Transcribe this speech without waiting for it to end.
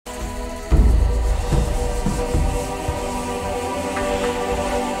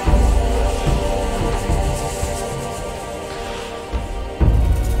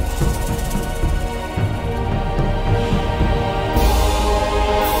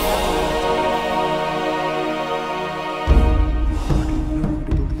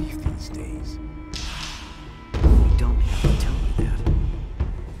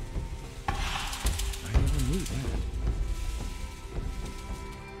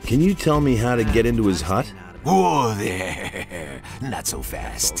Can you tell me how to get into his hut? Whoa there! Not so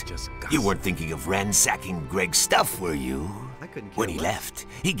fast. You weren't thinking of ransacking Greg's stuff, were you? When he left,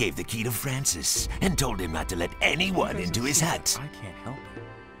 he gave the key to Francis and told him not to let anyone into his hut. I can't help him.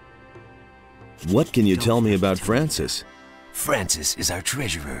 What can you tell me about Francis? Francis is our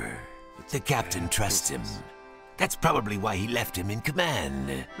treasurer. The captain trusts him. That's probably why he left him in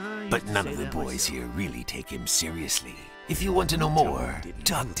command. But none of the boys here really take him seriously. If you want to know more,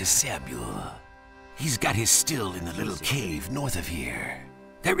 talk to Samuel. He's got his still in the little cave north of here.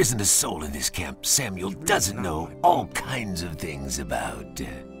 There isn't a soul in this camp Samuel doesn't know all kinds of things about.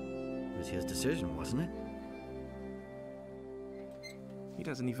 It was his decision, wasn't it? He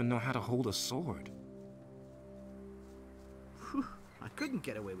doesn't even know how to hold a sword. Whew, I couldn't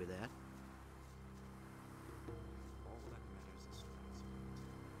get away with that.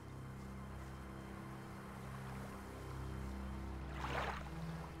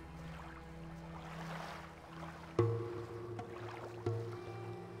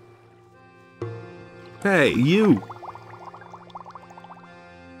 Hey, you!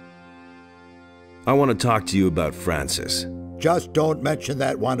 I want to talk to you about Francis. Just don't mention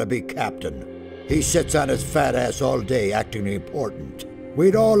that wannabe captain. He sits on his fat ass all day acting important.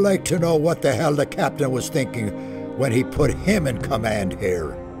 We'd all like to know what the hell the captain was thinking when he put him in command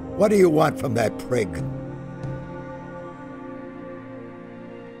here. What do you want from that prig?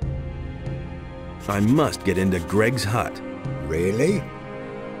 I must get into Greg's hut. Really?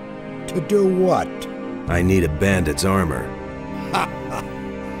 To do what? I need a bandit's armor.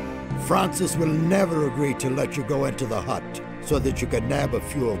 Francis will never agree to let you go into the hut so that you can nab a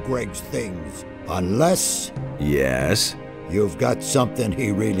few of Greg's things. Unless... Yes? You've got something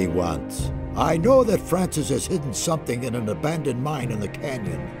he really wants. I know that Francis has hidden something in an abandoned mine in the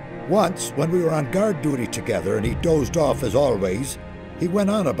canyon. Once, when we were on guard duty together and he dozed off as always, he went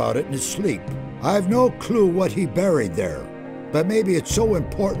on about it in his sleep. I've no clue what he buried there, but maybe it's so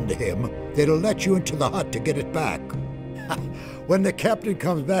important to him that he'll let you into the hut to get it back. When the captain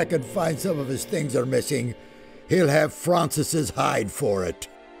comes back and finds some of his things are missing, he'll have Francis's hide for it.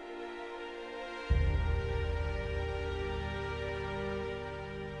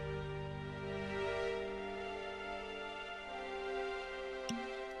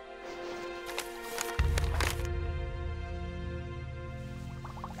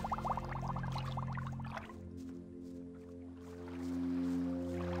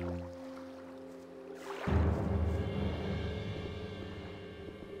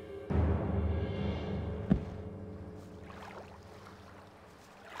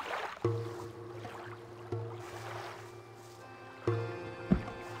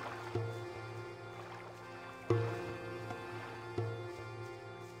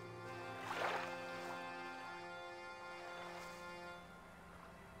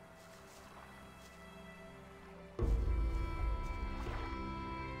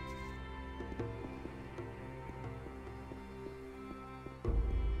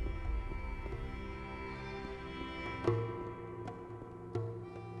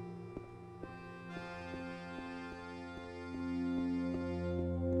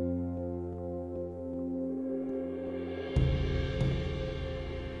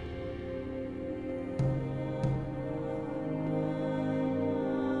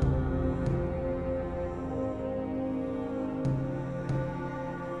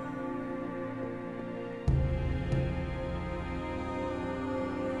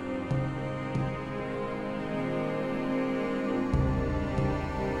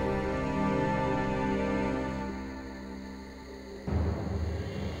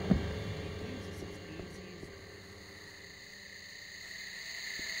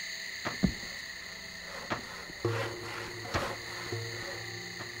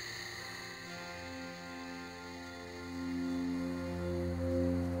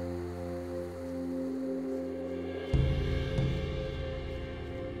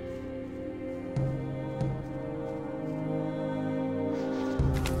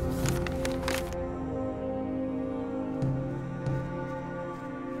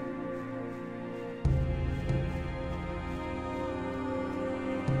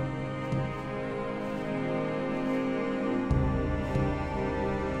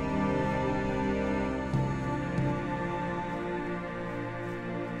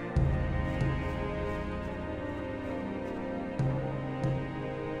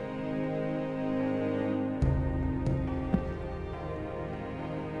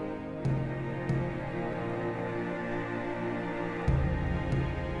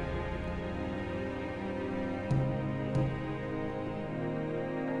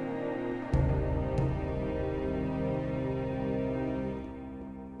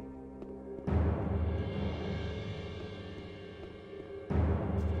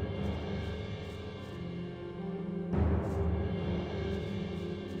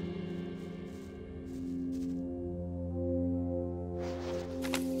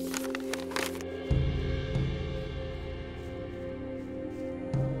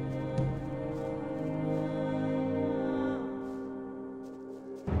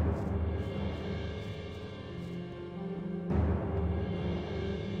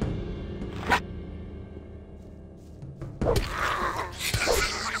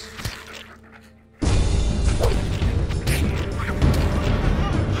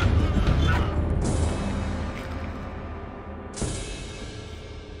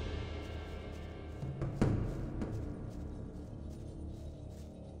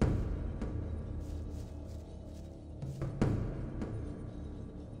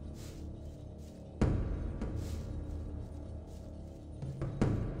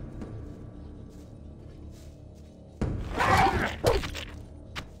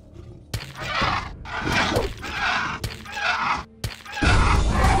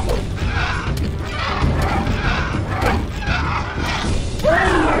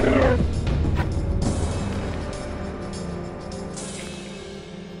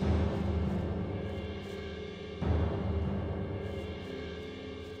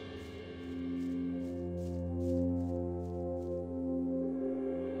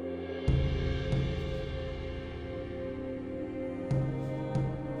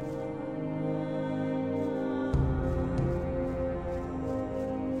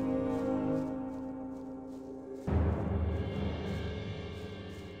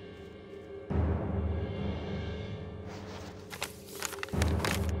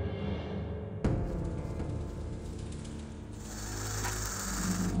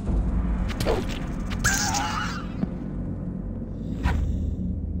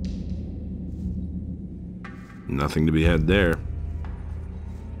 Nothing to be had there.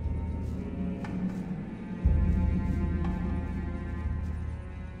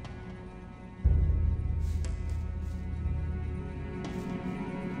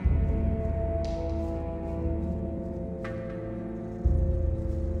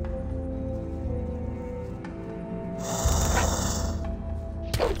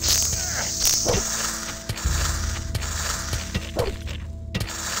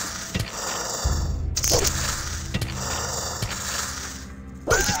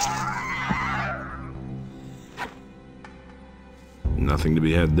 Nothing to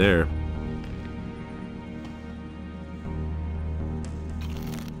be had there.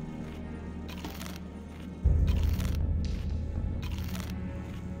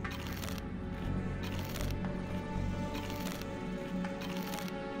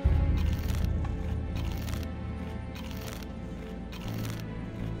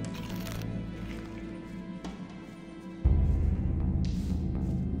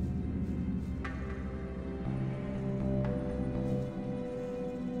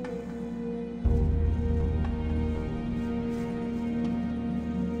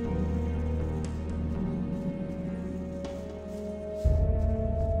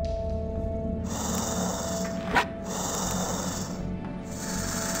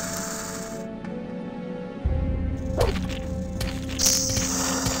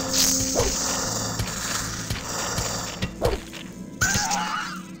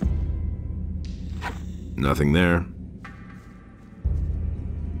 Nothing there.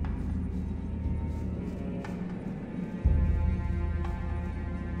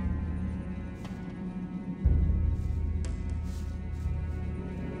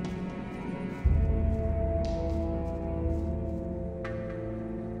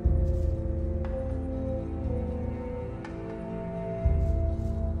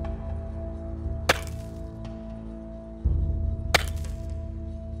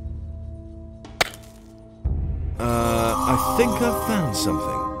 I think I've found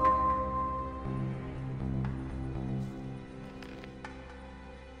something.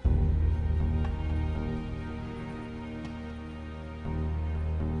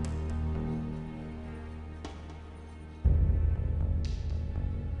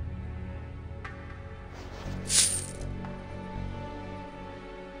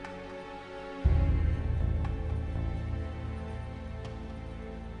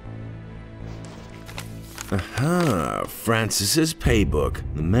 Aha, Francis's paybook.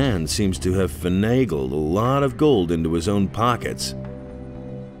 The man seems to have finagled a lot of gold into his own pockets.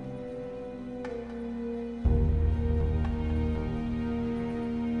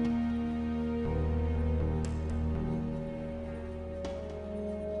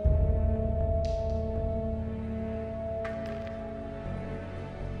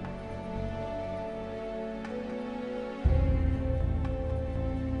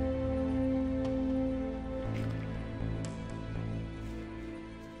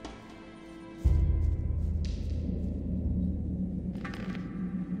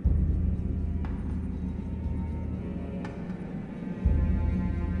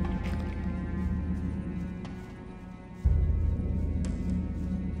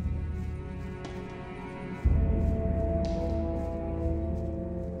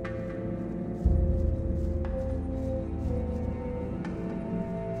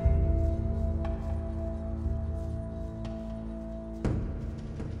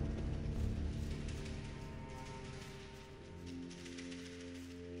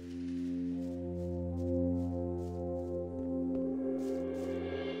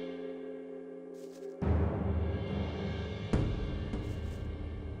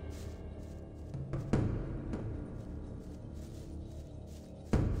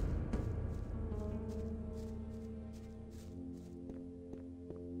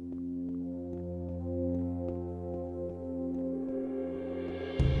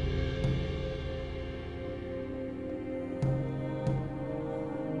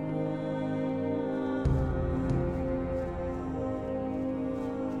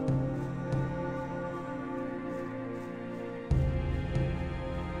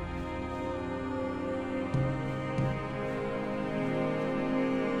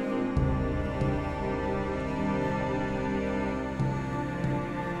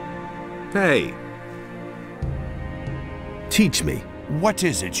 Hey. Teach me. What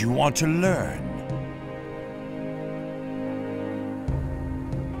is it you want to learn?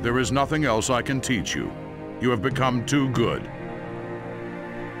 There is nothing else I can teach you. You have become too good.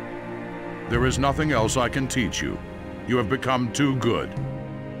 There is nothing else I can teach you. You have become too good.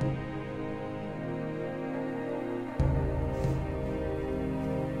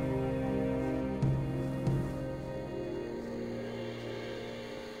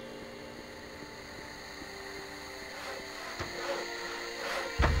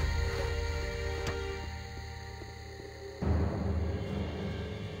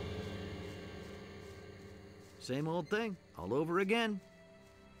 Same old thing, all over again.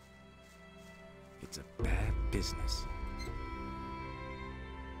 It's a bad business.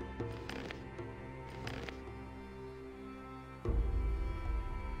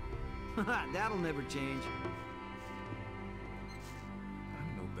 That'll never change.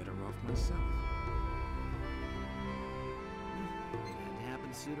 I'm no better off myself. It had to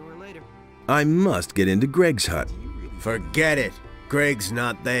happen sooner or later. I must get into Greg's hut. Forget it. Greg's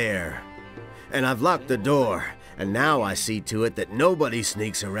not there. And I've locked the door, and now I see to it that nobody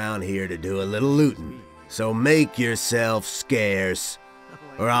sneaks around here to do a little looting. So make yourself scarce,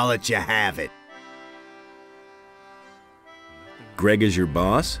 or I'll let you have it. Greg is your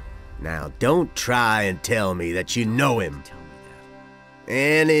boss? Now don't try and tell me that you know him. Tell me that.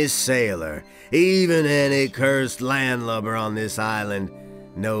 Any sailor, even any cursed landlubber on this island,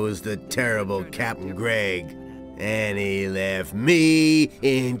 knows the terrible Captain Greg. And he left me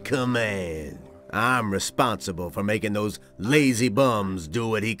in command. I'm responsible for making those lazy bums do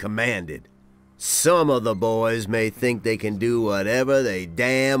what he commanded. Some of the boys may think they can do whatever they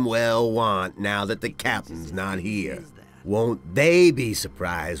damn well want now that the captain's not here. Won't they be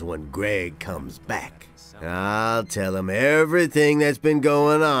surprised when Greg comes back? I'll tell him everything that's been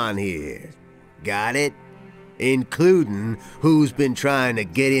going on here. Got it? Including who's been trying to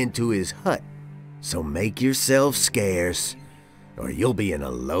get into his hut. So make yourself scarce, or you'll be in a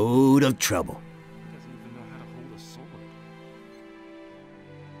load of trouble. He doesn't even know how to hold a sword.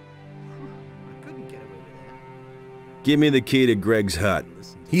 I couldn't get away with that. Give me the key to Greg's hut.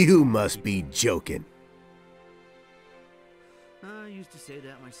 You must be joking. I used to say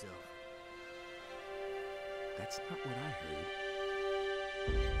that myself. That's not what I heard.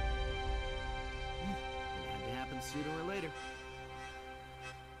 It had to happen sooner or later.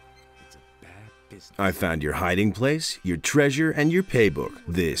 It's a bad business. I found your hiding place, your treasure, and your paybook.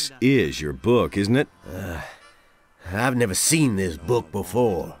 This is your book, isn't it? I've never seen this book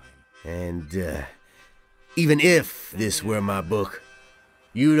before. And, even if this were my book,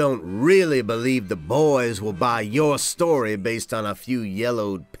 you don't really believe the boys will buy your story based on a few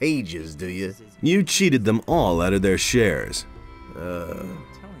yellowed pages, do you? You cheated them all out of their shares.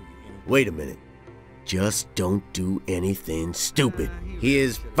 Wait a minute. Just don't do anything stupid.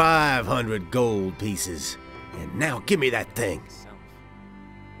 Here's 500 gold pieces. And now give me that thing.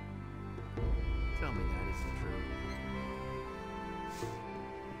 Tell me that isn't true.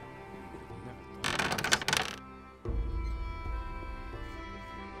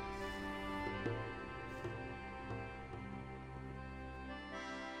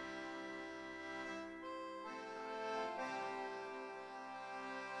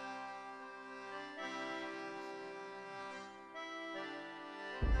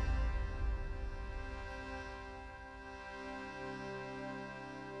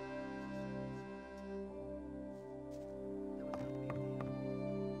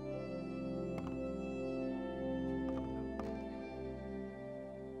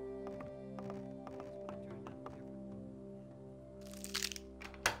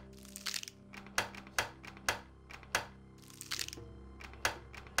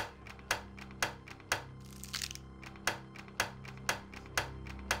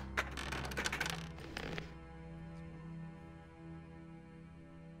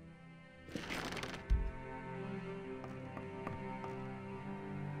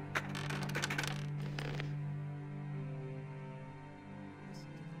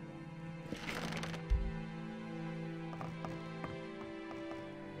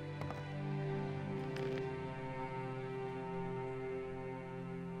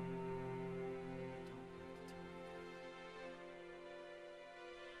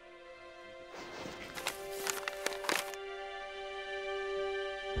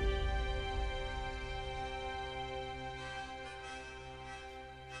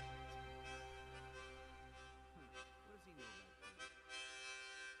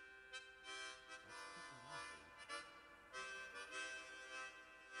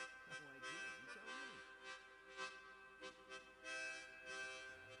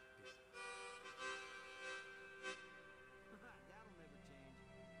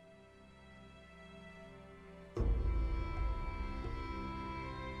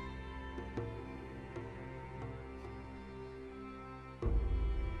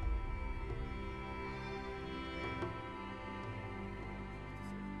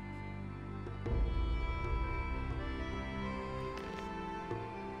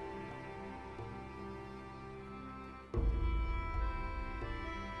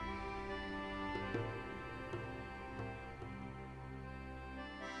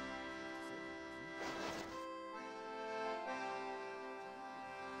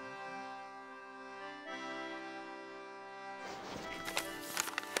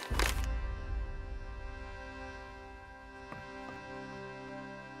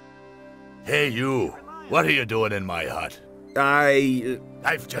 Hey, you. What are you doing in my hut?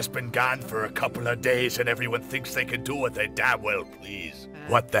 I've just been gone for a couple of days and everyone thinks they can do what they damn well please.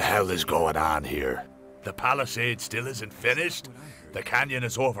 What the hell is going on here? The palisade still isn't finished? The canyon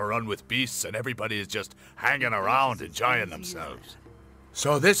is overrun with beasts and everybody is just hanging around enjoying themselves.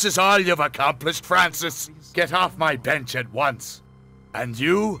 So this is all you've accomplished, Francis? Get off my bench at once. And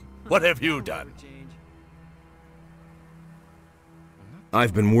you? What have you done?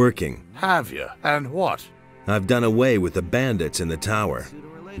 I've been working. Have you? And what? I've done away with the bandits in the tower.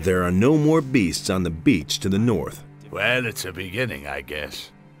 There are no more beasts on the beach to the north. Well, it's a beginning, I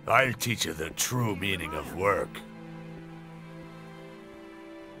guess. I'll teach you the true meaning of work.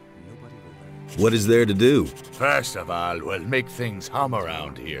 What is there to do? First of all, we'll make things hum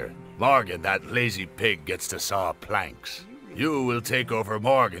around here. Morgan, that lazy pig, gets to saw planks. You will take over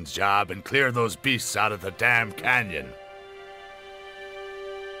Morgan's job and clear those beasts out of the damn canyon.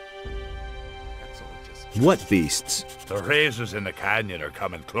 What beasts? The razors in the canyon are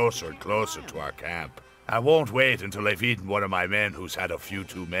coming closer and closer to our camp. I won't wait until I've eaten one of my men who's had a few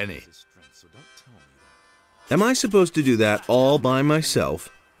too many. Am I supposed to do that all by myself?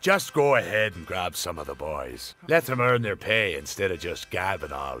 Just go ahead and grab some of the boys. Let them earn their pay instead of just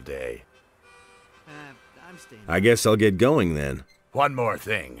gabbing all day. I guess I'll get going then. One more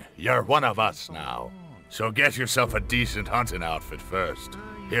thing. You're one of us now. So get yourself a decent hunting outfit first.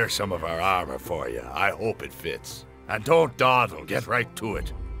 Here's some of our armor for you. I hope it fits. And don't dawdle. Get right to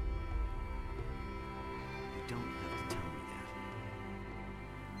it.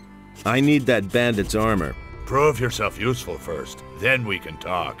 I need that bandit's armor. Prove yourself useful first. Then we can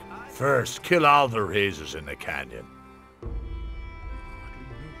talk. First, kill all the razors in the canyon.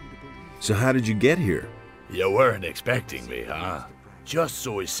 So how did you get here? You weren't expecting me, huh? Just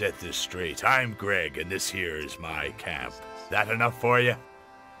so we set this straight, I'm Greg, and this here is my camp. That enough for you?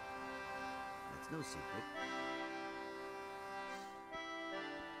 That's no secret.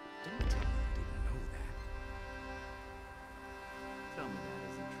 Don't tell me you didn't know that. Tell me that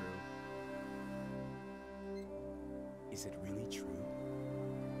isn't true. Is it really true?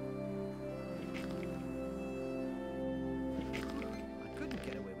 I couldn't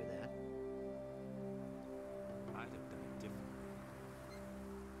get away with that. I'd have done it differently.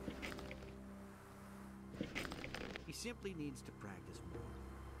 He simply needs to practice more.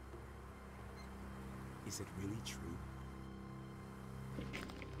 Is it really true?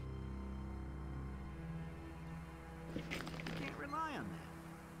 You can't rely on that.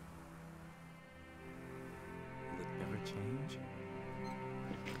 Will it ever change?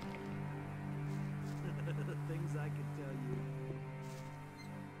 The things I could tell you.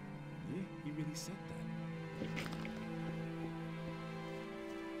 Yeah, he really said that.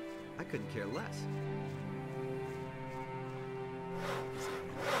 I couldn't care less.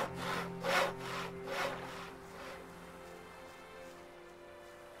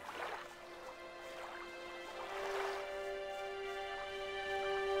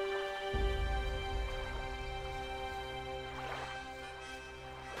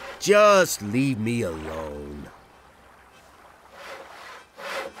 Just leave me alone.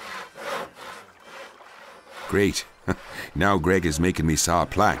 Great. Now Greg is making me saw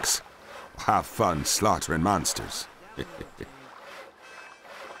planks. Have fun slaughtering monsters.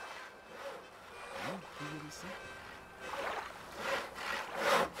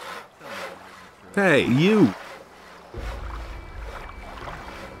 Hey, you!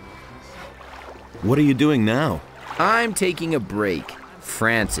 What are you doing now? I'm taking a break.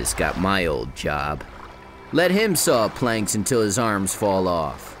 Francis got my old job. Let him saw planks until his arms fall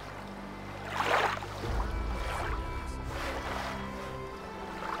off.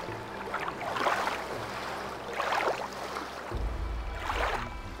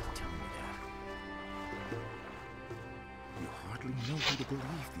 You hardly know who to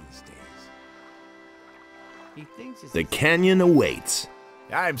believe these days. He thinks it's The canyon awaits.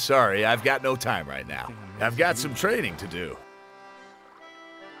 I'm sorry, I've got no time right now. I've got some training to do.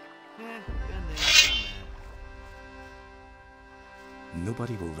 been there, done that.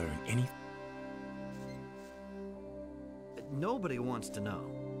 Nobody will learn anything. Nobody wants to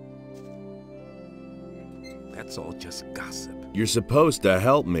know. That's all just gossip. You're supposed to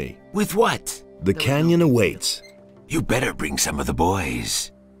help me. With what? The canyon awaits. You better bring some of the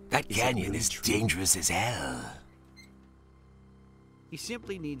boys. That Is it canyon really is true? dangerous as hell. He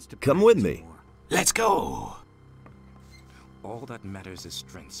simply needs to Come with practice me. more. Let's go. All that matters is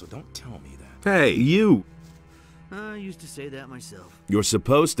strength, so don't tell me that. Hey, you! I used to say that myself. You're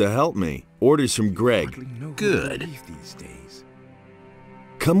supposed to help me. Orders from Greg. Hardly know who to Good. believe these days.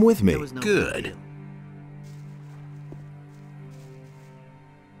 Come with me. There was no Good. big deal.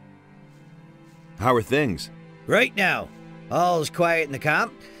 How are things? Right now, all's quiet in the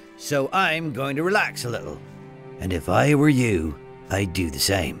camp, so I'm going to relax a little. And if I were you, I'd do the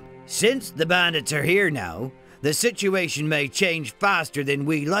same. Since the bandits are here now, the situation may change faster than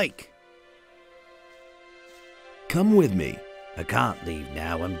we like. Come with me. I can't leave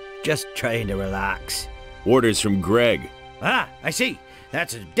now, I'm just trying to relax. Orders from Greg. Ah, I see.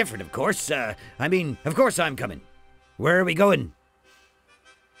 That's different, of course. Of course I'm coming. Where are we going?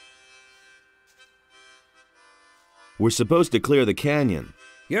 We're supposed to clear the canyon.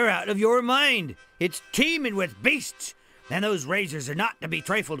 You're out of your mind. It's teeming with beasts, and those razors are not to be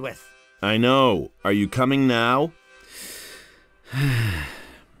trifled with. I know. Are you coming now?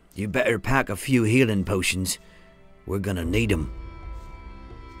 You better pack a few healing potions. We're gonna need them.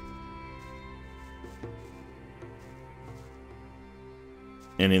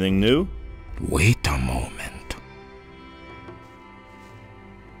 Anything new? Wait a moment.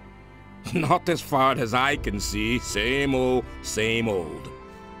 Not as far as I can see. Same old, same old.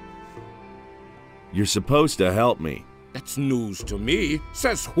 You're supposed to help me. That's news to me.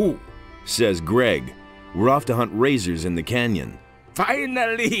 Says who? Says Greg. We're off to hunt razors in the canyon.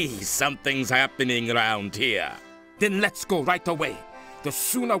 Finally, something's happening around here. Then let's go right away. The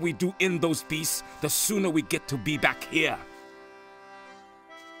sooner we do in those beasts, the sooner we get to be back here.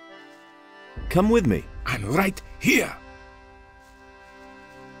 Come with me. I'm right here.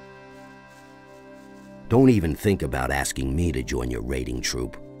 Don't even think about asking me to join your raiding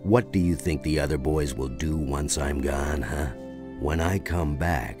troop. What do you think the other boys will do once I'm gone, huh? When I come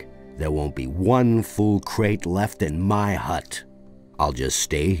back, there won't be one full crate left in my hut. I'll just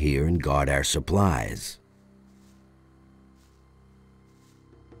stay here and guard our supplies.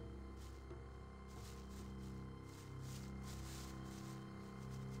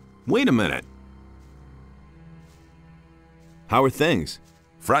 Wait a minute. How are things?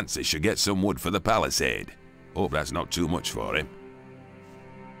 Francis should get some wood for the palisade. Hope that's not too much for him.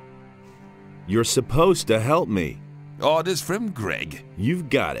 You're supposed to help me. Orders from Greg.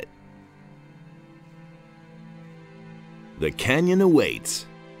 You've got it. The canyon awaits.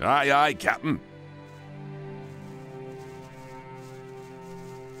 Aye, aye, Captain.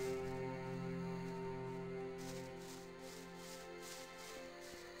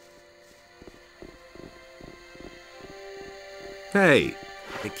 Hey.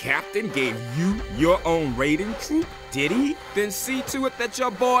 The captain gave you your own raiding troop, did he? Then see to it that your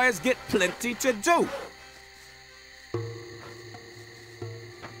boys get plenty to do.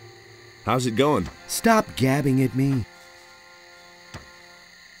 How's it going? Stop gabbing at me.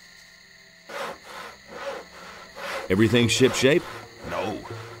 Everything shipshape? No,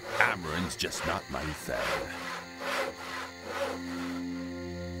 hammering's just not my thing.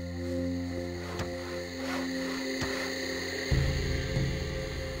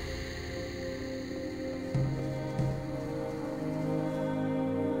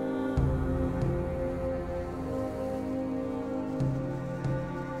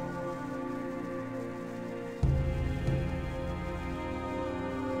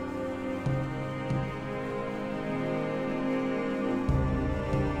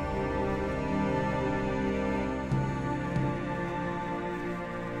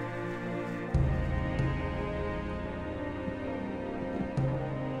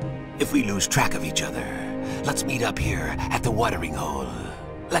 If we lose track of each other, let's meet up here at the watering hole.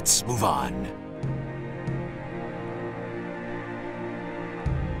 Let's move on.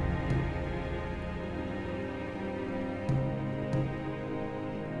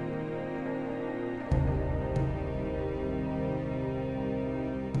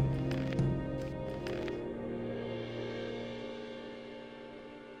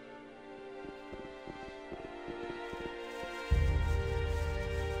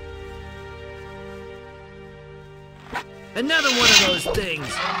 Another one of those things.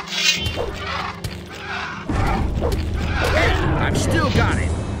 I've still got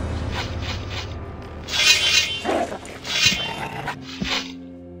it.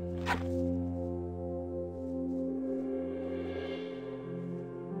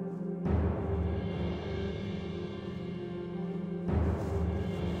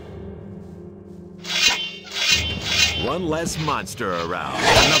 One less monster around.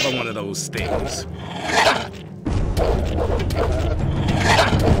 Another one of those things.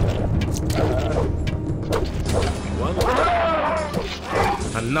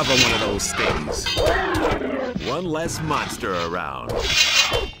 Another one of those things. One less monster around.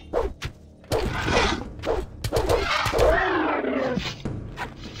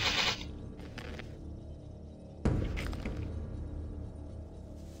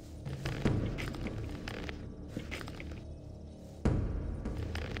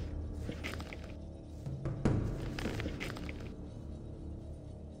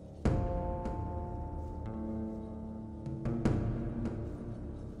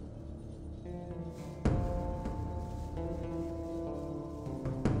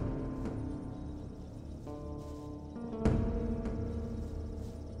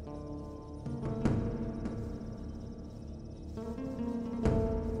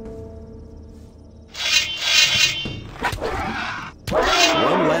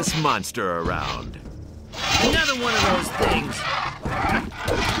 monster around. Another one of those things.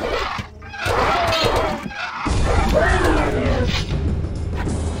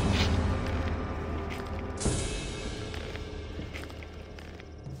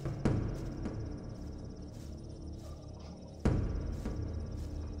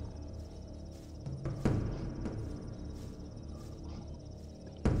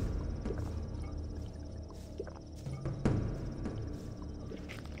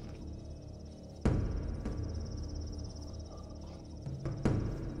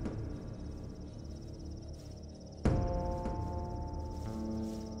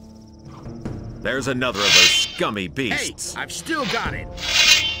 There's another of those scummy beasts. Hey, I've still got it.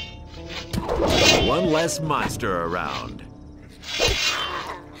 One less monster around.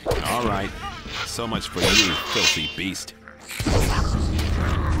 All right. So much for you, filthy beast.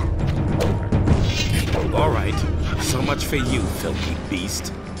 All right. So much for you, filthy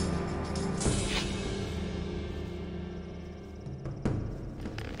beast.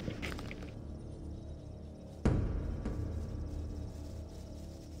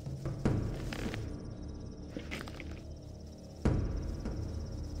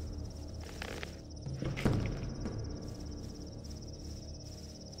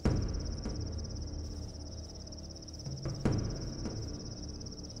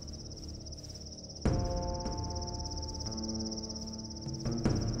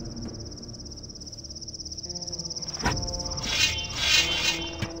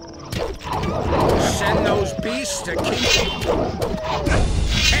 Send those beasts to keep.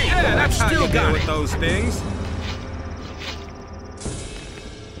 Hey, yeah, that's how you deal with those things.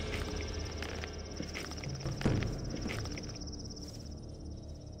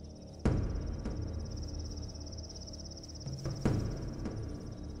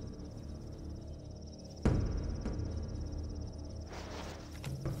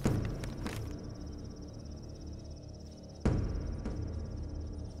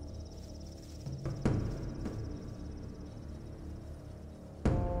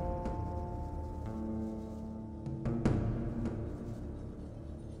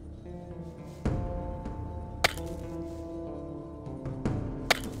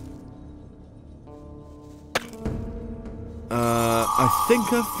 I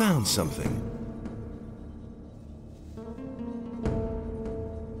think I've found something.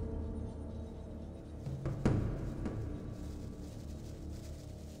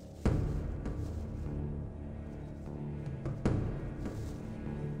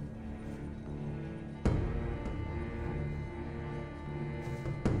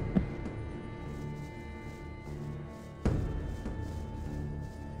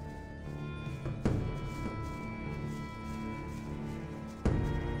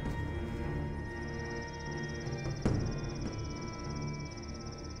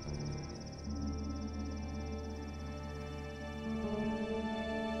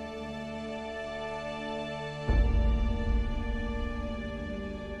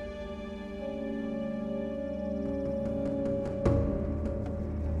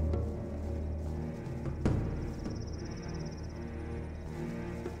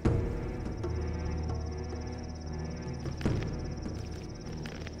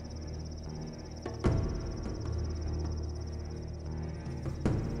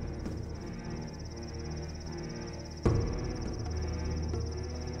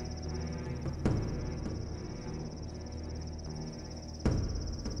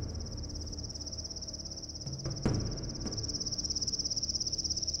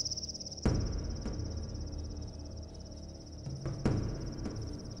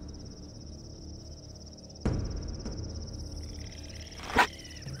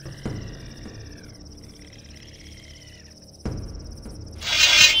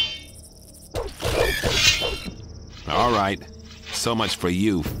 All right. So much for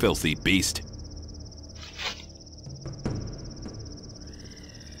you, filthy beast.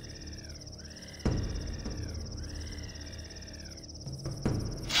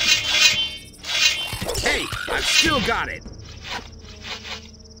 Hey, I've still got it.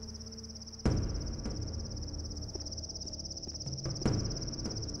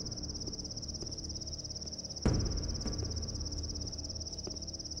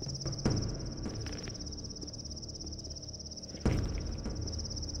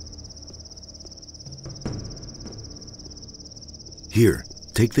 Here,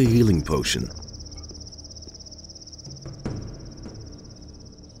 take the healing potion.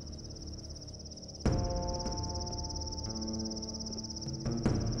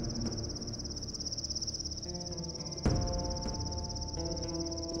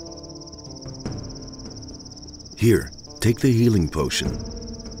 Here, take the healing potion.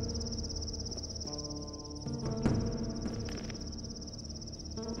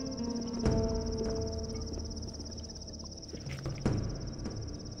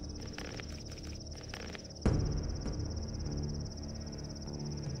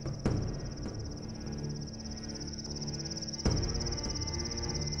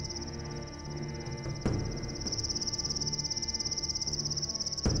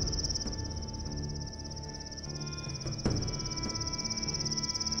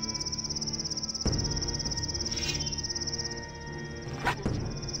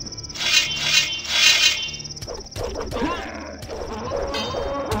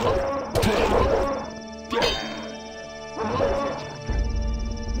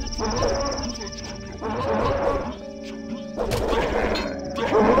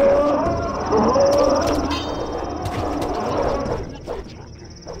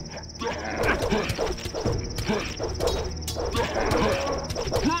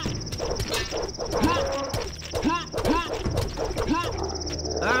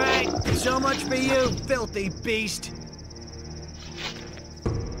 So much for you, filthy beast.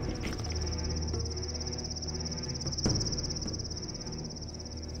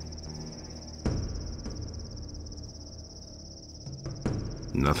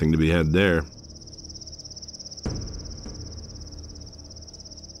 Nothing to be had there.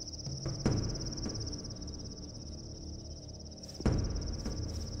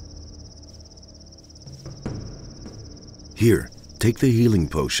 Here, take the healing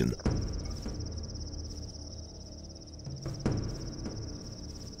potion.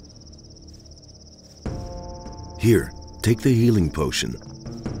 Here, take the healing potion.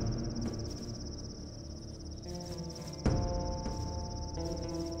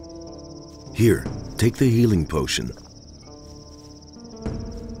 Here, take the healing potion.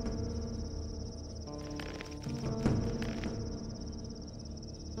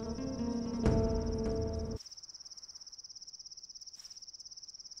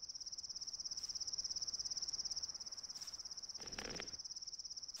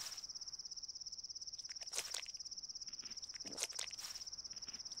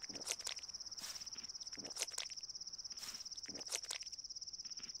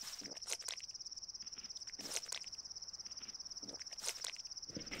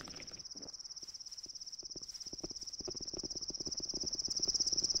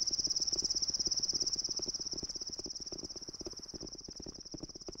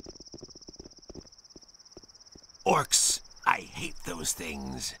 Orcs. I hate those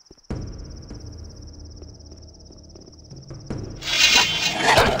things.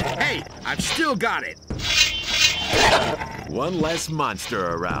 Hey, I've still got it! One less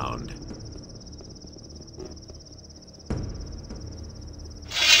monster around.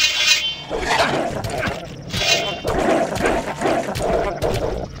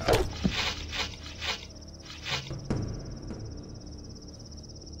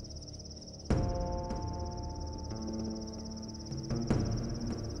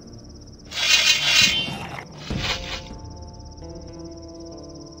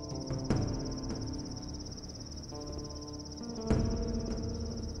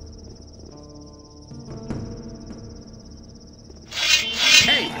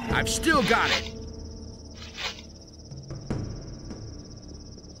 I've still got it!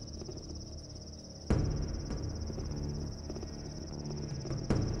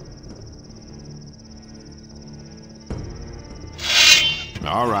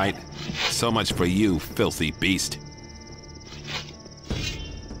 All right. So much for you, filthy beast.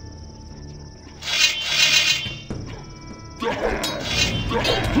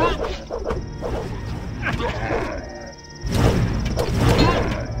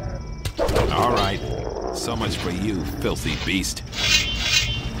 All right. So much for you, filthy beast.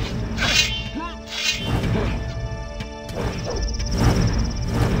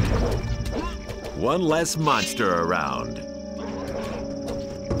 One less monster around.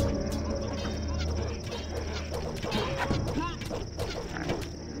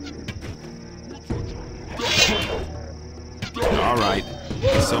 All right.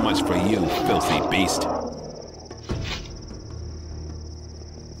 So much for you, filthy beast.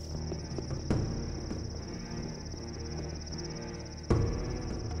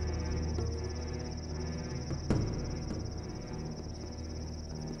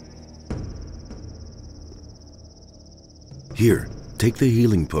 Here, take the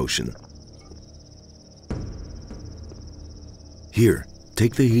healing potion. Here,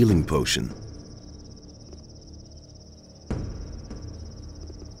 take the healing potion.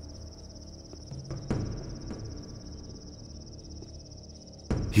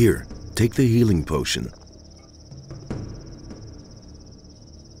 Here, take the healing potion.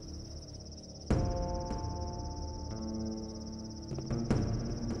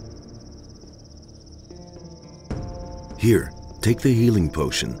 Here, take the healing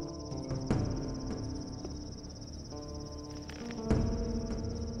potion.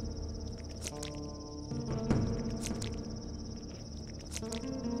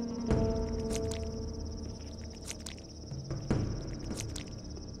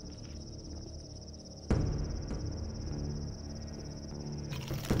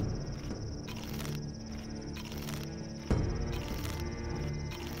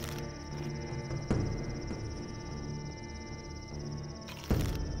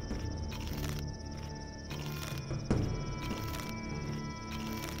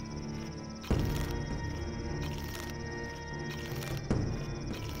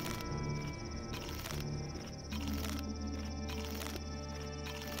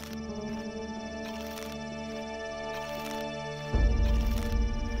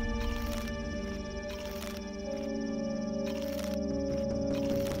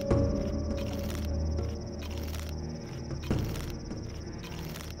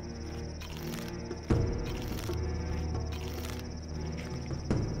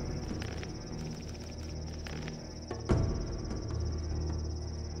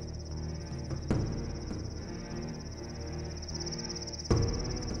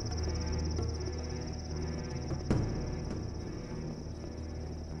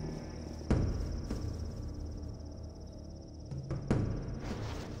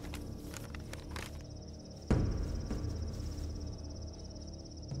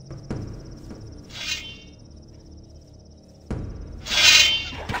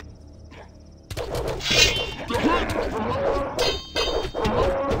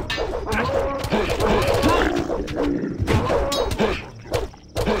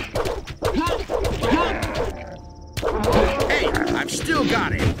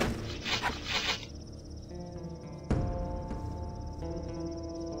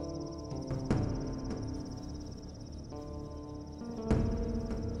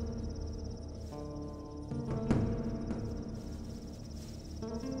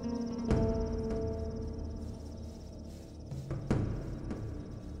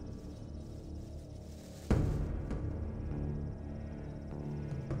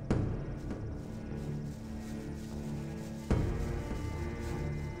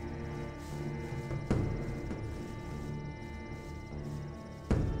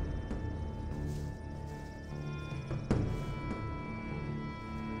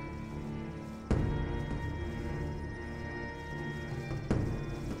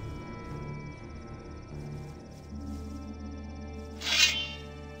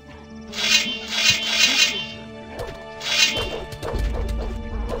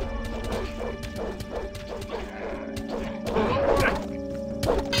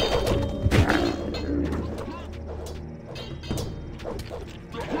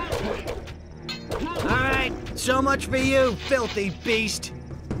 All right, so much for you, filthy beast.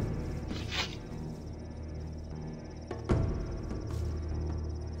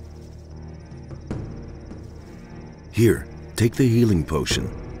 Here, take the healing potion.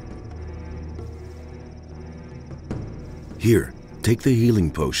 Here, take the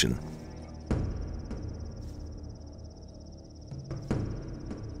healing potion.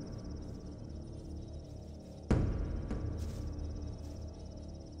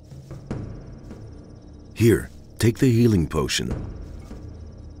 Here, take the healing potion.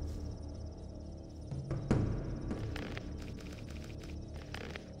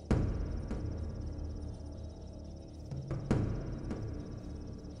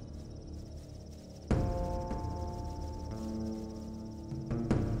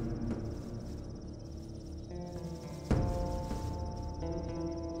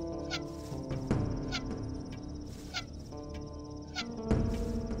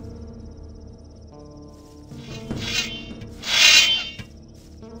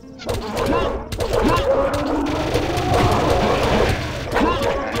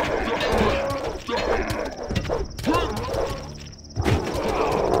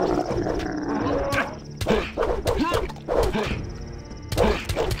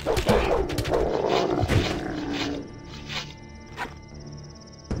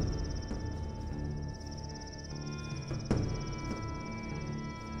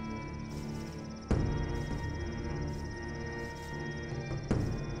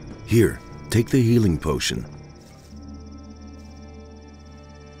 Here, take the healing potion.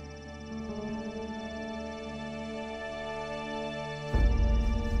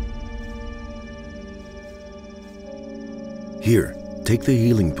 Here, take the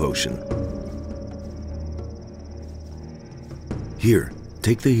healing potion. Here,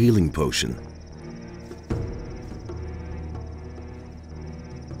 take the healing potion.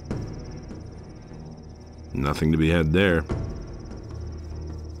 Nothing to be had there.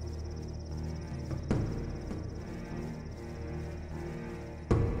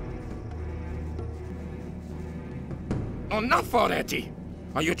 Enough already!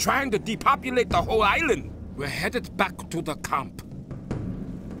 Are you trying to depopulate the whole island? We're headed back to the camp.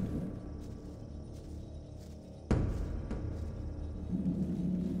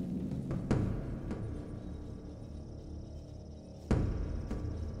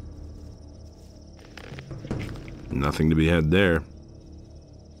 Nothing to be had there.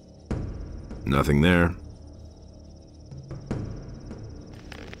 Nothing there.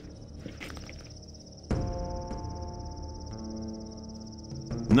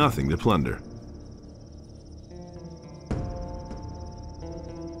 Nothing to plunder.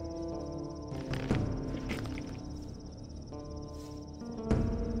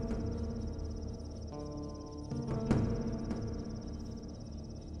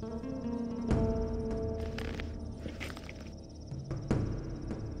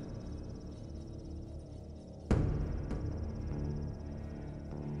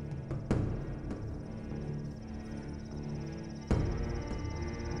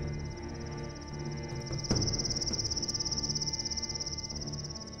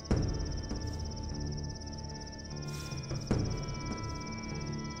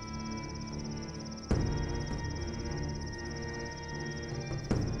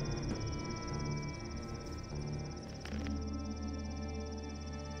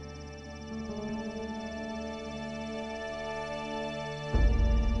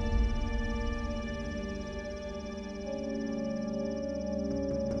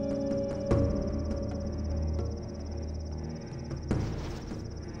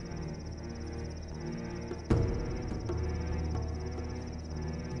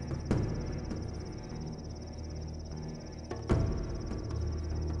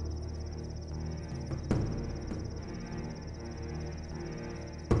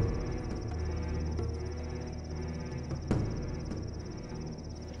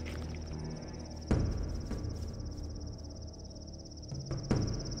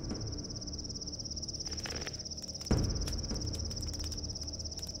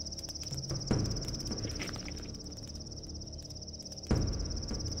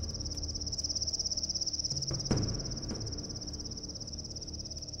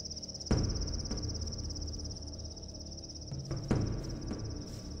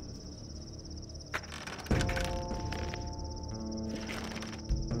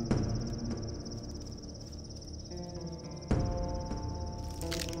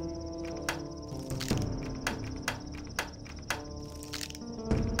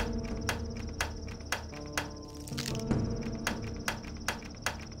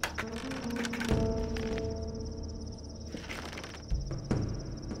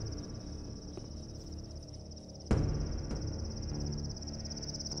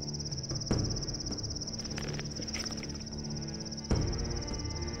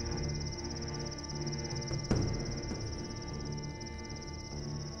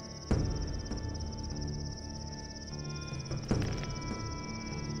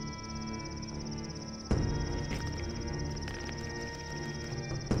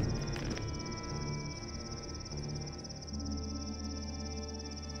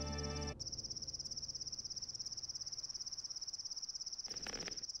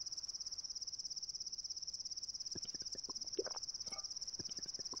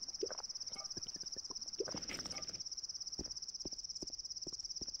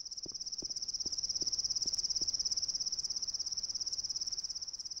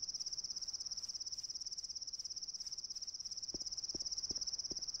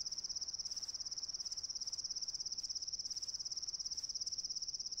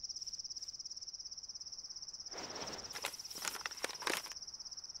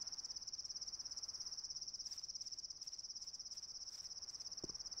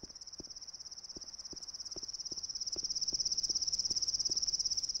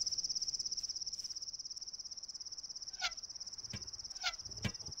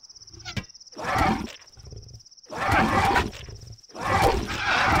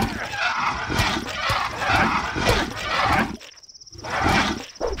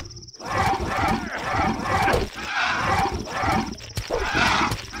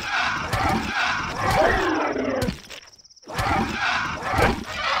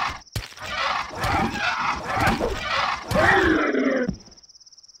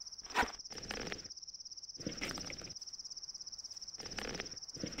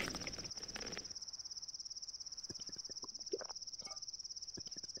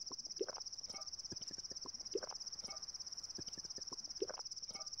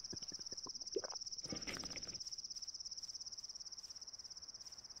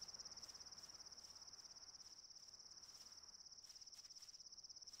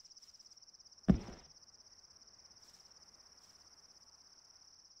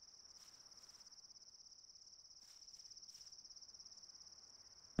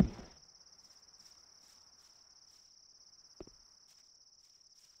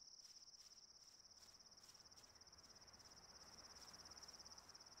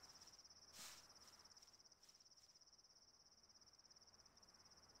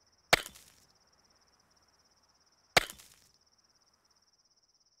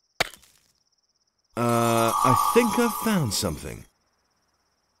 I think I've found something.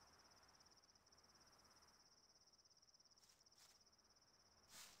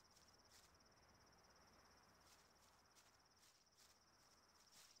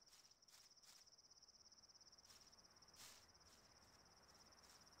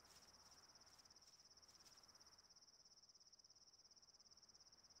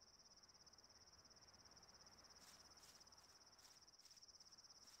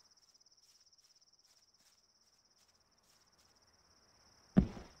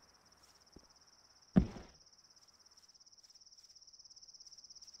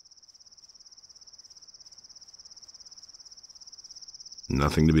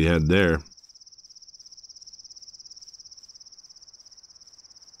 Nothing to be had there.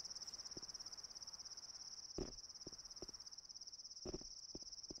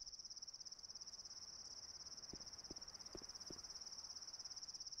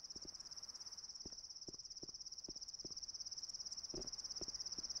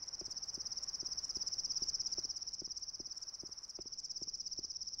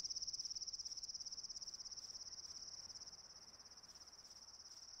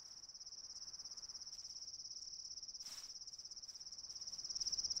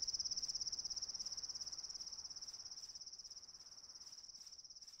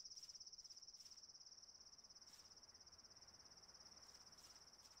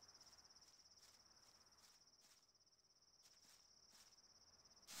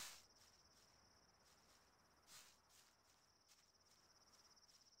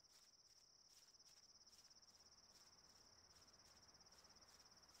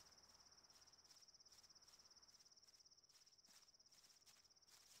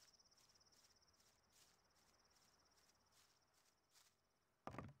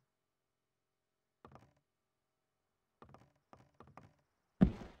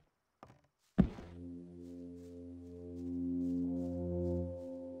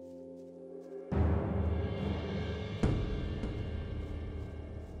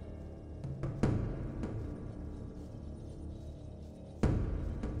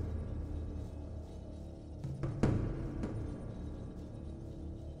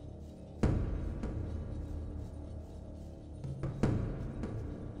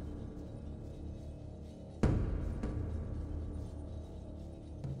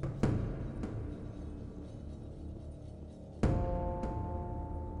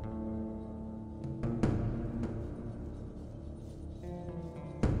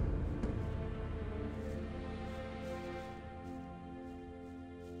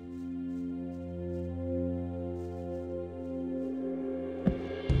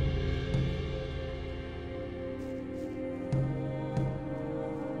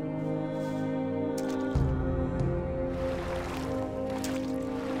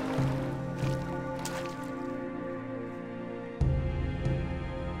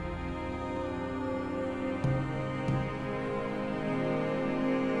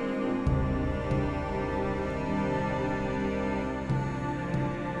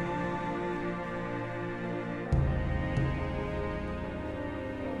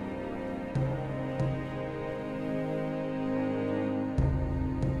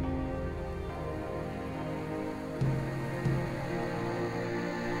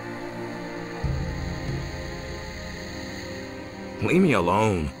 Leave me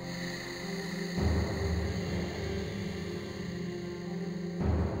alone.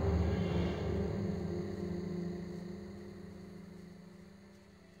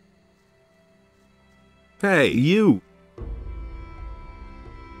 Hey, you!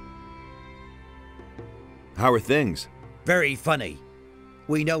 How are things? Very funny.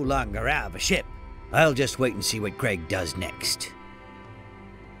 We no longer have a ship. I'll just wait and see what Greg does next.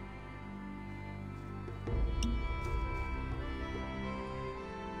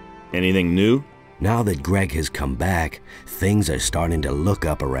 Anything new? Now that Greg has come back, things are starting to look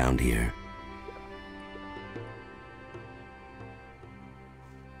up around here.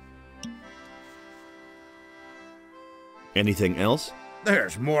 Anything else?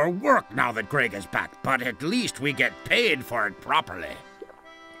 There's more work now that Greg is back, but at least we get paid for it properly.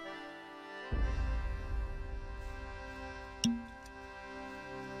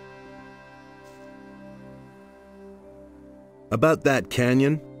 About that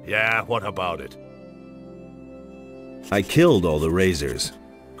canyon? Yeah, what about it? I killed all the razors.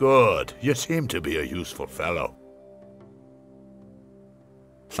 Good. You seem to be a useful fellow.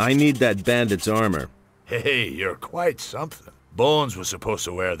 I need that bandit's armor. Hey, you're quite something. Bones was supposed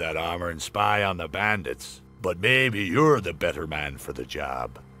to wear that armor and spy on the bandits. But maybe you're the better man for the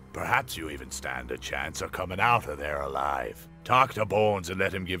job. Perhaps you even stand a chance of coming out of there alive. Talk to Bones and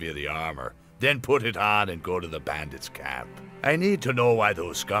let him give you the armor. Then put it on and go to the bandits' camp. I need to know why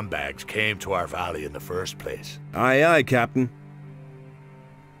those scumbags came to our valley in the first place. Aye, aye, Captain.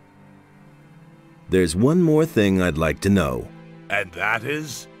 There's one more thing I'd like to know. And that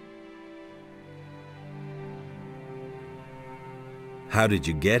is? How did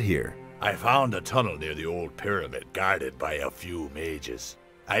you get here? I found a tunnel near the old pyramid, guarded by a few mages.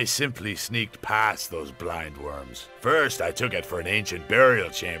 I simply sneaked past those blind worms. First, I took it for an ancient burial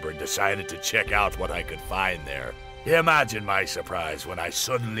chamber and decided to check out what I could find there. Imagine my surprise when I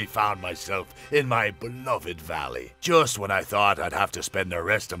suddenly found myself in my beloved valley, just when I thought I'd have to spend the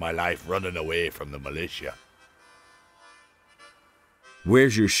rest of my life running away from the militia.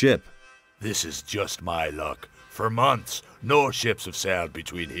 Where's your ship? This is just my luck. For months, no ships have sailed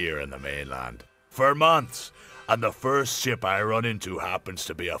between here and the mainland. For months. And the first ship I run into happens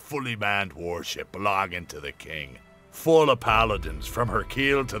to be a fully manned warship belonging to the king. Full of paladins from her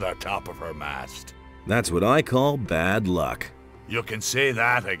keel to the top of her mast. That's what I call bad luck. You can say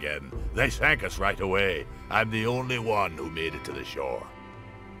that again. They sank us right away. I'm the only one who made it to the shore.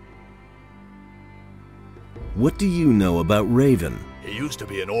 What do you know about Raven? He used to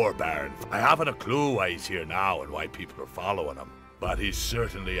be an ore baron. I haven't a clue why he's here now and why people are following him. But he's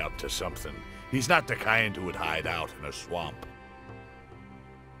certainly up to something. He's not the kind who would hide out in a swamp.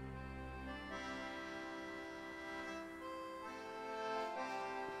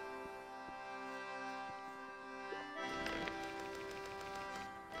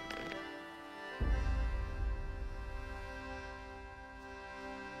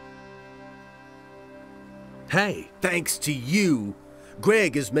 Hey, thanks to you,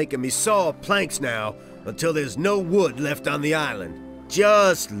 Greg is making me saw planks now until there's no wood left on the island.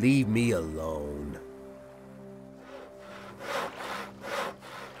 Just leave me alone.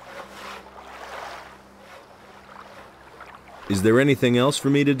 Is there anything else for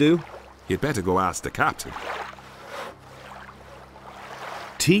me to do? You'd better go ask the captain.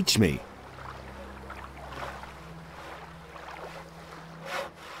 Teach me.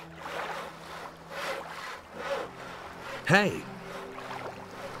 Hey.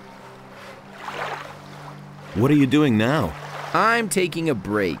 What are you doing now? I'm taking a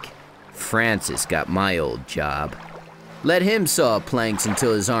break. Francis got my old job. Let him saw planks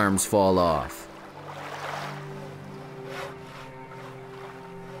until his arms fall off.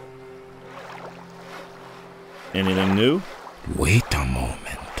 Anything new? Wait a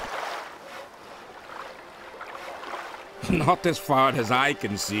moment. Not as far as I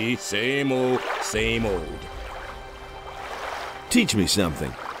can see. Same old, same old. Teach me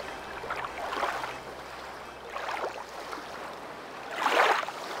something.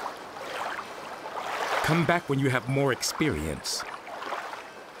 Come back when you have more experience.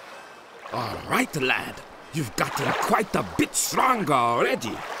 All right, lad. You've gotten quite a bit stronger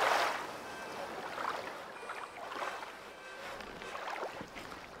already.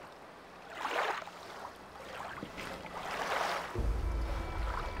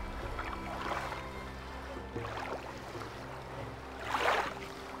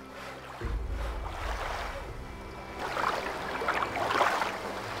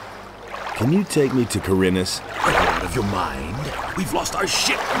 Can you take me to Corinus? Are you out of your mind? We've lost our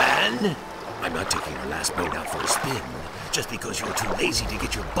ship, man! I'm not taking our last boat out for a spin, just because you're too lazy to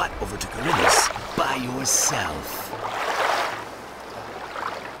get your butt over to Corinus by yourself.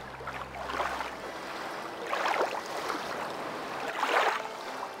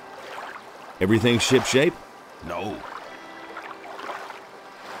 Everything shipshape? No.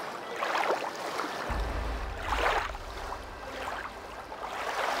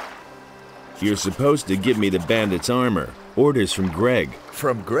 You're supposed to give me the bandit's armor. Orders from Greg.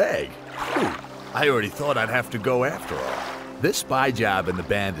 From Greg? Ooh, I already thought I'd have to go after all. This spy job in the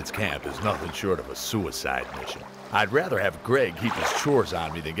bandits' camp is nothing short of a suicide mission. I'd rather have Greg heap his chores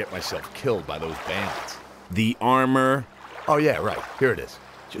on me than get myself killed by those bandits. The armor? Oh yeah, right. Here it is.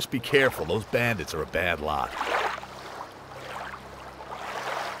 Just be careful. Those bandits are a bad lot.